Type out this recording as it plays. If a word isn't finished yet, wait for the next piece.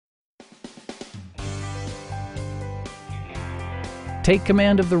Take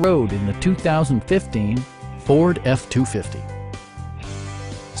command of the road in the 2015 Ford F-250.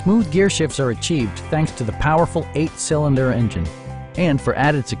 Smooth gear shifts are achieved thanks to the powerful 8-cylinder engine. And for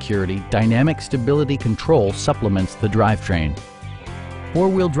added security, dynamic stability control supplements the drivetrain.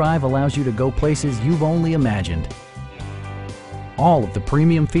 Four-wheel drive allows you to go places you've only imagined. All of the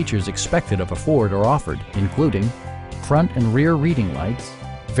premium features expected of a Ford are offered, including front and rear reading lights,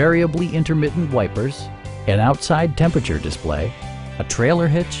 variably intermittent wipers, an outside temperature display, a trailer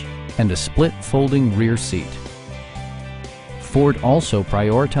hitch, and a split folding rear seat. Ford also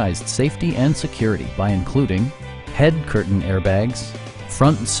prioritized safety and security by including head curtain airbags,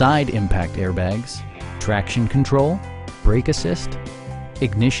 front and side impact airbags, traction control, brake assist,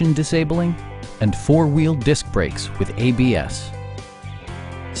 ignition disabling, and four-wheel disc brakes with ABS.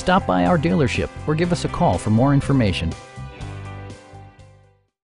 Stop by our dealership or give us a call for more information.